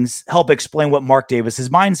things help explain what Mark Davis's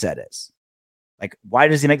mindset is. Like, why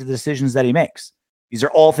does he make the decisions that he makes? These are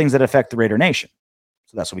all things that affect the Raider Nation.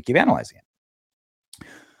 So that's what we keep analyzing it.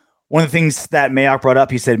 One of the things that Mayock brought up,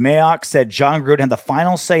 he said, Mayock said John Gruden had the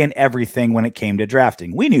final say in everything when it came to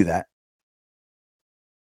drafting. We knew that.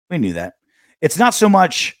 It's not so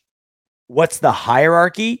much what's the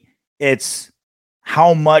hierarchy, it's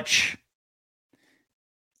how much.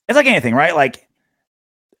 It's like anything, right? Like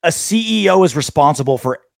a CEO is responsible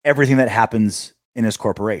for everything that happens in his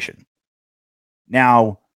corporation.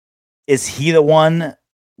 Now, is he the one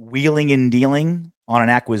wheeling and dealing on an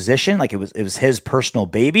acquisition? Like it was his personal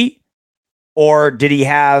baby? Or did he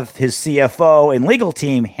have his CFO and legal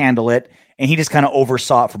team handle it and he just kind of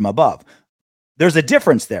oversaw it from above? There's a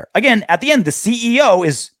difference there. Again, at the end, the CEO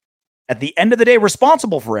is, at the end of the day,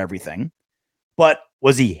 responsible for everything. But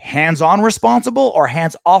was he hands-on responsible or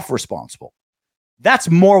hands-off responsible? That's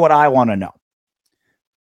more what I want to know.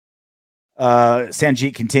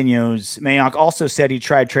 Sanjeet continues. Mayock also said he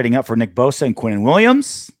tried trading up for Nick Bosa and Quinnen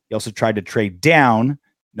Williams. He also tried to trade down.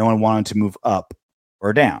 No one wanted to move up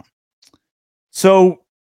or down. So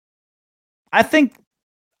I think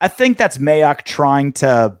that's Mayock trying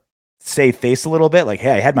to save face a little bit. Like,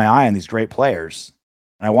 hey, I had my eye on these great players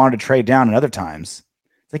and I wanted to trade down at other times.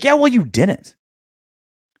 It's like, yeah, well, you didn't.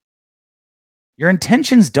 Your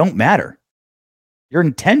intentions don't matter. Your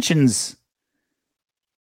intentions,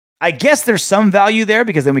 I guess there's some value there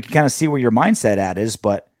because then we can kind of see where your mindset at is,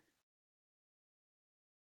 but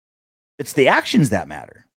it's the actions that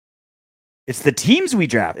matter. It's the teams we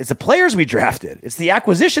draft. It's the players we drafted. It's the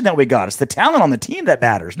acquisition that we got. It's the talent on the team that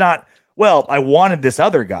matters. Not, well, I wanted this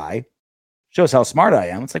other guy. Shows how smart I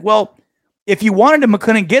am. It's like, well, if you wanted him but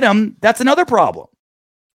couldn't get him, that's another problem.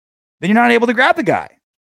 Then you're not able to grab the guy.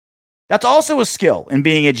 That's also a skill in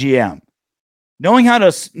being a GM. Knowing how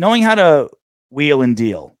to wheel and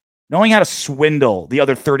deal. Knowing how to swindle the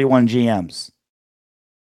other 31 GMs.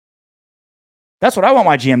 That's what I want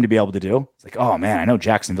my GM to be able to do. It's like, oh man, I know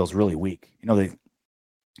Jacksonville's really weak.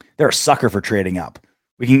 They're a sucker for trading up.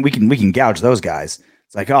 We can gouge those guys.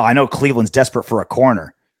 It's like, oh, I know Cleveland's desperate for a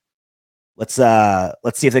corner. Let's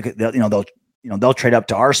see if they'll trade up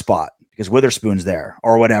to our spot because Witherspoon's there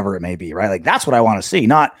or whatever it may be, right? Like, that's what I want to see.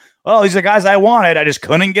 Not, oh, these are guys I wanted. I just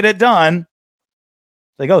couldn't get it done.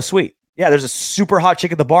 Like, oh, sweet. Yeah, there's a super hot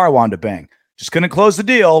chick at the bar I wanted to bang. Just couldn't close the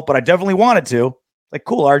deal, but I definitely wanted to. Like,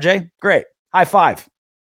 cool, RJ. Great. High five.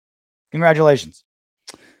 Congratulations.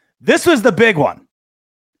 This was the big one.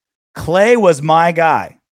 Clay was my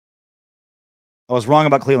guy. I was wrong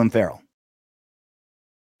about Cleveland Farrell.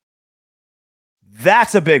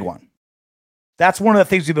 That's a big one. That's one of the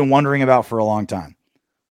things we've been wondering about for a long time.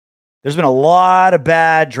 There's been a lot of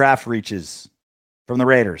bad draft reaches from the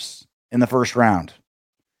Raiders in the first round.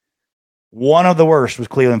 One of the worst was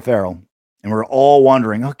Cleveland Farrell. And we're all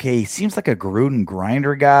wondering, okay, he seems like a Gruden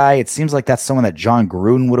grinder guy. It seems like that's someone that John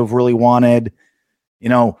Gruden would have really wanted. You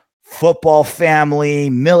know, football family,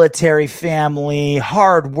 military family,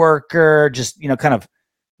 hard worker, just, you know, kind of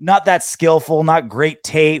not that skillful, not great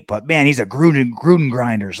tape, but man, he's a Gruden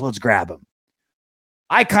grinder, so let's grab him.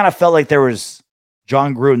 I kind of felt like there was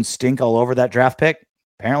John Gruden stink all over that draft pick.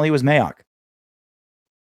 Apparently it was Mayock.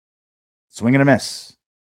 Swing and a miss.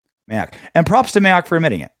 Mayock. And props to Mayock for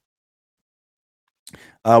admitting it.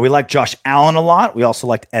 We like Josh Allen a lot. We also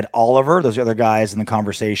liked Ed Oliver. Those are other guys in the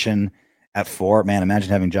conversation at 4. Man,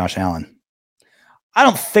 imagine having Josh Allen. I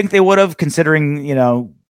don't think they would have, considering, you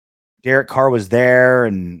know, Derek Carr was there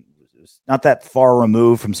and not that far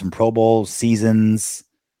removed from some Pro Bowl seasons.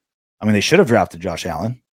 I mean, they should have drafted Josh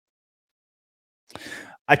Allen.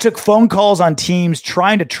 I took phone calls on teams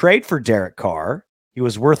trying to trade for Derek Carr. He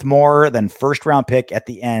was worth more than first-round pick at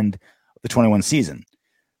the end of the 21 season.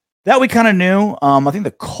 That we kind of knew. I think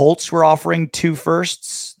the Colts were offering 2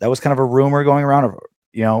 firsts. That was kind of a rumor going around,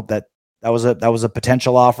 you know, that was a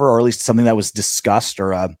potential offer, or at least something that was discussed,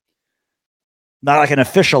 or not like an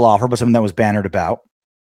official offer, but something that was bannered about.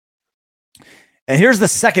 And here's the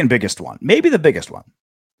second biggest one, maybe the biggest one.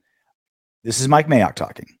 This is Mike Mayock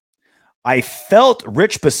talking. I felt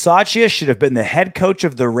Rich Bisaccia should have been the head coach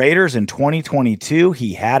of the Raiders in 2022.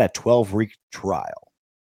 He had a 12-week trial.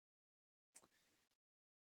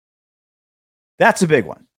 That's a big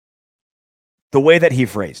one. The way that he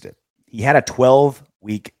phrased it. He had a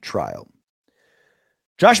 12-week trial.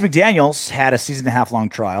 Josh McDaniels had a season-and-a-half long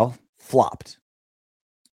trial, flopped.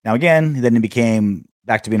 Now, again, then he became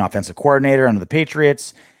back to being offensive coordinator under the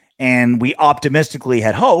Patriots, and we optimistically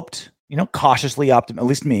had hoped, you know, cautiously at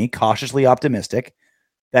least me, cautiously optimistic,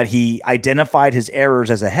 that he identified his errors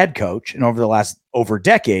as a head coach, and over the last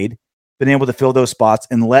decade, been able to fill those spots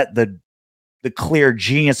and let the clear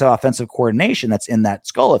genius of offensive coordination that's in that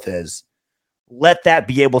skull of his, let that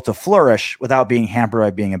be able to flourish without being hampered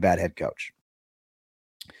by being a bad head coach.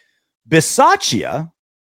 Bisaccia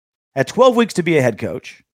had 12 weeks to be a head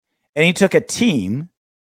coach, and he took a team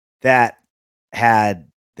that had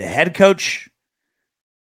the head coach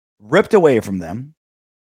ripped away from them,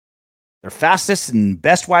 their fastest and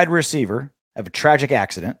best wide receiver have a tragic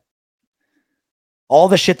accident, all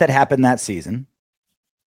the shit that happened that season,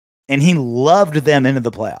 and he loved them into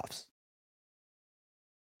the playoffs.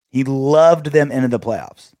 He loved them into the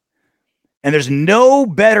playoffs. And there's no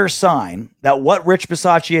better sign that what Rich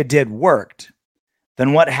Bisaccia did worked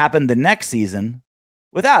than what happened the next season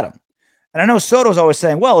without him. And I know Soto's always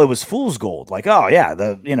saying, well, it was fool's gold. Like, oh, yeah,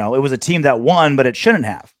 it was a team that won, but it shouldn't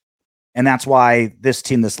have. And that's why this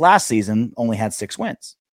team this last season only had 6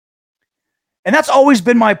 wins. And that's always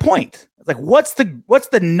been my point. It's like, what's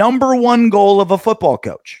the number one goal of a football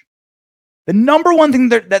coach? The number one thing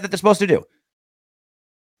that they're supposed to do,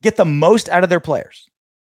 get the most out of their players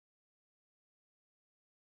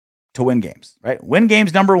to win games, right? Win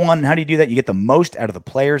games, number one. And how do you do that? You get the most out of the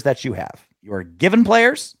players that you have. You are given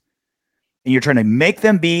players, and you're trying to make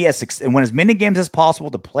them be and win as many games as possible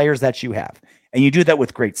with the players that you have. And you do that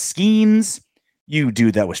with great schemes. You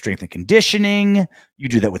do that with strength and conditioning. You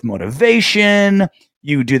do that with motivation.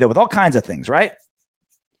 You do that with all kinds of things, right?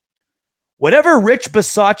 Whatever Rich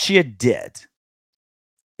Bisaccia did,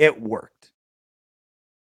 it worked.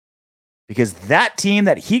 Because that team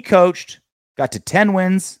that he coached got to 10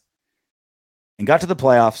 wins and got to the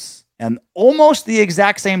playoffs, and almost the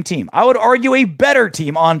exact same team. I would argue a better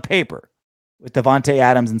team on paper with Devontae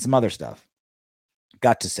Adams and some other stuff.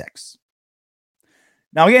 Got to 6.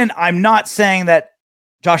 Now, again, I'm not saying that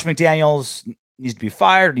Josh McDaniels needs to be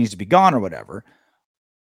fired, needs to be gone, or whatever.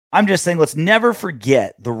 I'm just saying let's never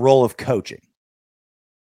forget the role of coaching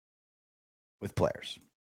with players.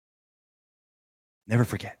 Never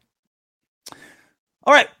forget.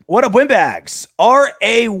 All right, what up, Windbags?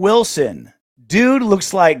 R.A. Wilson. Dude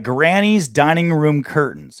looks like Granny's dining room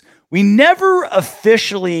curtains. We never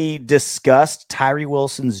officially discussed Tyree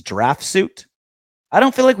Wilson's draft suit. I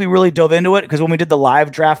don't feel like we really dove into it because when we did the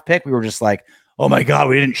live draft pick, we were just like, Oh my God,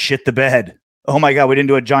 we didn't shit the bed. Oh my God, we didn't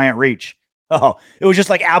do a giant reach. Oh, it was just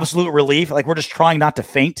like absolute relief. Like we're just trying not to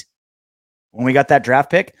faint when we got that draft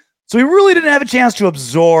pick. So we really didn't have a chance to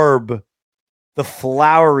absorb the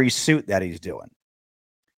flowery suit that he's doing.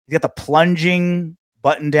 He's got the plunging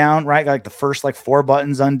button down, right? Got like the first like 4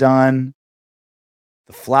 buttons undone.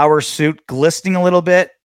 The flower suit glistening a little bit.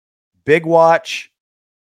 Big watch,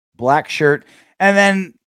 black shirt. And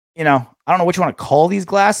then, I don't know what you want to call these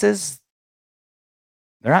glasses.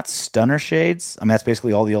 They're not stunner shades. I mean, that's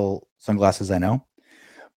basically all the old sunglasses I know.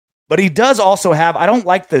 But he does also have, I don't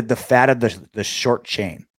like the fat of the short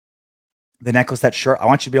chain. The necklace that's short. I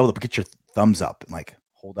want you to be able to get your thumbs up and like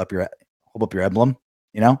hold up your emblem,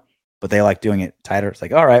 but they like doing it tighter. It's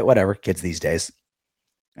like, all right, whatever, kids these days.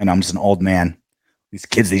 And I'm just an old man. These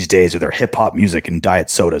kids these days with their hip hop music and diet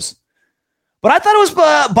sodas. But I thought it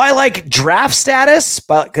was by like draft status,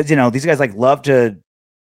 because these guys like love to,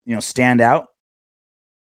 stand out.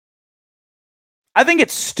 I think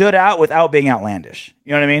it stood out without being outlandish.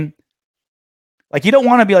 You know what I mean? Like you don't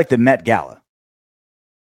want to be like the Met Gala.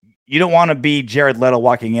 You don't want to be Jared Leto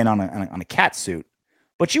walking in on a cat suit,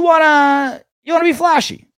 but you want to be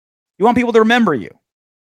flashy. You want people to remember you.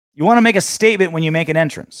 You want to make a statement when you make an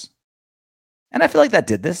entrance. And I feel like that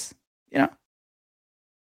did this,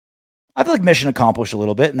 I feel like mission accomplished a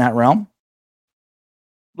little bit in that realm.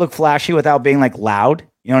 Look flashy without being like loud.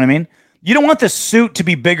 You know what I mean? You don't want the suit to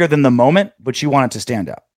be bigger than the moment, but you want it to stand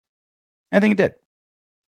out. I think it did.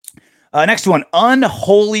 Next one,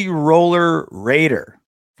 Unholy Roller Raider.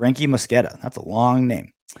 Frankie Mosqueda. That's a long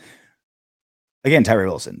name. Again, Tyree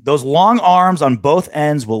Wilson. Those long arms on both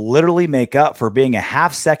ends will literally make up for being a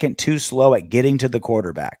half second too slow at getting to the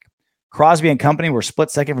quarterback. Crosby and company were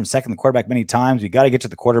split second from second to the quarterback many times. We got to get to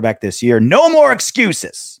the quarterback this year. No more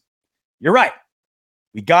excuses. You're right.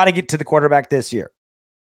 We got to get to the quarterback this year.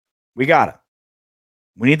 We got to.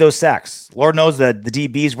 We need those sacks. Lord knows that the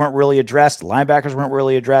DBs weren't really addressed. The linebackers weren't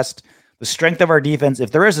really addressed. The strength of our defense,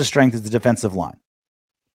 if there is a strength, is the defensive line.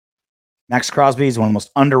 Max Crosby is one of the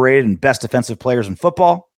most underrated and best defensive players in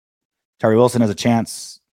football. Tyree Wilson has a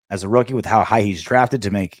chance as a rookie with how high he's drafted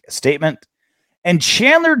to make a statement. And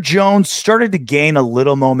Chandler Jones started to gain a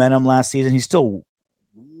little momentum last season. He's still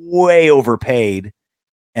way overpaid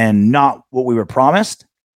and not what we were promised.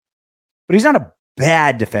 But he's not a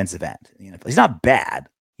bad defensive end. He's not bad.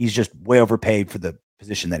 He's just way overpaid for the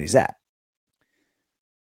position that he's at.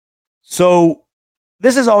 So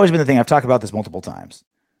this has always been the thing. I've talked about this multiple times.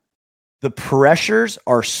 The pressures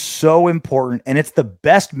are so important, and it's the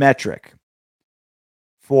best metric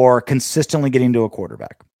for consistently getting to a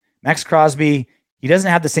quarterback. Max Crosby, he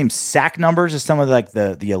doesn't have the same sack numbers as some of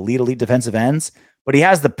the elite defensive ends, but he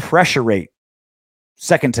has the pressure rate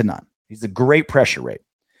second to none. He's a great pressure rate.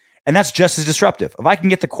 And that's just as disruptive. If I can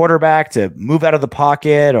get the quarterback to move out of the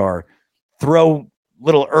pocket or throw a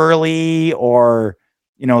little early or,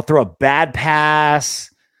 throw a bad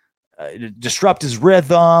pass, disrupt his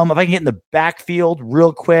rhythm. If I can get in the backfield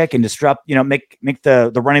real quick and disrupt, make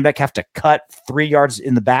the running back have to cut 3 yards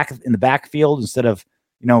in the backfield instead of,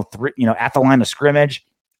 at the line of scrimmage,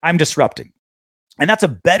 I'm disrupting. And that's a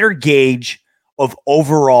better gauge of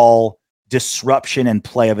overall disruption and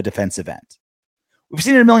play of a defensive end. We've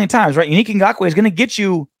seen it a million times, right? Unique Ngakoue is going to get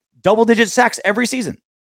you double-digit sacks every season.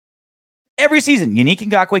 Every season, Unique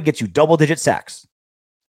Ngakoue gets you double-digit sacks.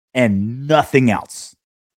 And nothing else.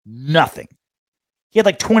 Nothing. He had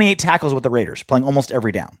like 28 tackles with the Raiders, playing almost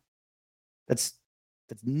every down. That's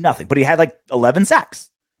nothing. But he had like 11 sacks.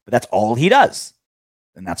 But that's all he does.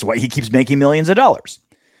 And that's why he keeps making millions of dollars.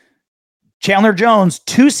 Chandler Jones,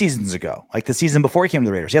 2 seasons ago, like the season before he came to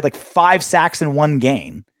the Raiders, he had like 5 sacks in one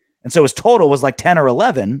game. And so his total was like 10 or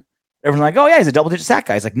 11. Everyone's like, oh yeah, he's a double-digit sack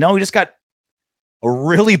guy. He's like, no, he just got a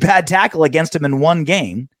really bad tackle against him in one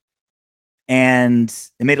game. And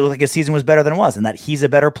it made it look like his season was better than it was and that he's a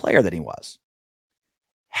better player than he was.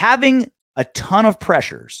 Having a ton of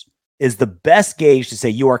pressures is the best gauge to say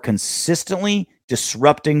you are consistently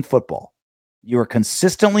disrupting football. You are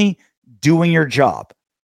consistently doing your job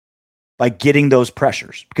by getting those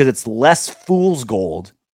pressures because it's less fool's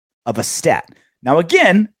gold of a stat. Now,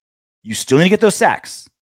 again, you still need to get those sacks.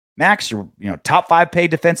 Max, you're top 5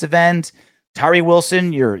 paid defensive end. Tyree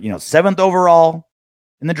Wilson, you're 7th overall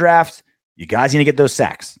in the draft. You guys need to get those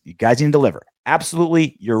sacks. You guys need to deliver.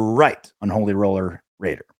 Absolutely, you're right, Unholy Roller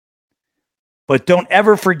Raider. But don't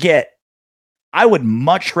ever forget, I would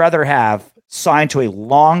much rather have signed to a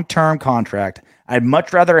long-term contract. I'd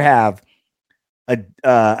much rather have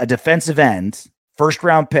a defensive end,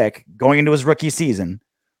 first-round pick going into his rookie season,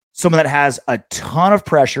 someone that has a ton of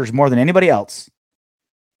pressures more than anybody else,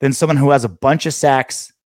 than someone who has a bunch of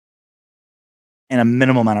sacks and a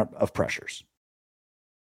minimum amount of pressures.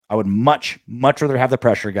 I would much rather have the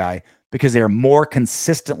pressure guy because they are more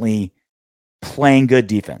consistently playing good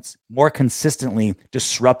defense, more consistently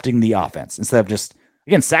disrupting the offense instead of just,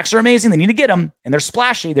 again, sacks are amazing. They need to get them and they're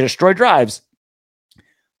splashy. They destroy drives.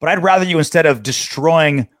 But I'd rather you, instead of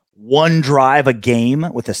destroying one drive a game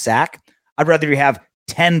with a sack, I'd rather you have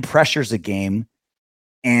 10 pressures a game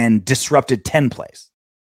and disrupted 10 plays.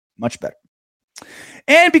 Much better.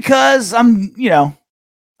 And because I'm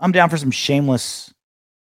down for some shameless,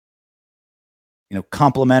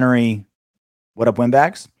 complimentary what up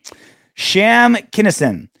windbags. Sham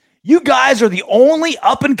Kinnison, you guys are the only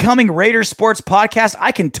up-and-coming Raiders sports podcast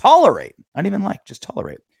I can tolerate. Not even just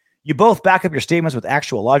tolerate. You both back up your statements with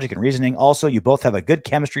actual logic and reasoning. Also, you both have a good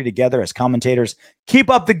chemistry together as commentators. Keep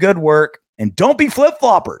up the good work, and don't be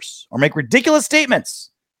flip-floppers or make ridiculous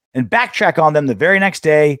statements and backtrack on them the very next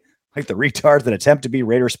day like the retards that attempt to be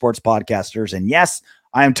Raider sports podcasters. And yes,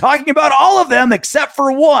 I am talking about all of them except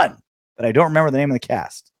for one, but I don't remember the name of the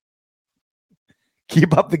cast.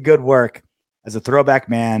 Keep up the good work. As a throwback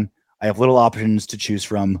man, I have little options to choose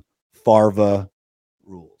from. Farva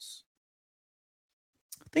rules.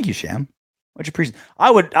 Thank you, Sham. Much appreciated.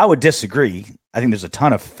 I would disagree. I think there's a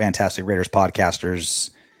ton of fantastic Raiders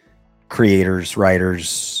podcasters, creators,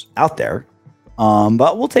 writers out there.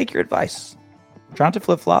 But we'll take your advice. We're trying to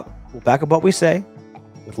flip-flop. We'll back up what we say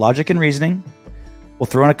with logic and reasoning. We'll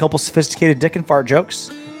throw in a couple sophisticated dick and fart jokes.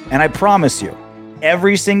 And I promise you,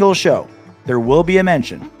 every single show, there will be a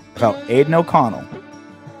mention about Aiden O'Connell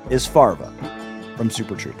is Farva from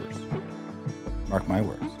Super Troopers. Mark my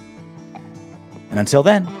words. And until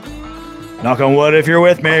then, knock on wood if you're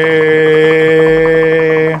with me.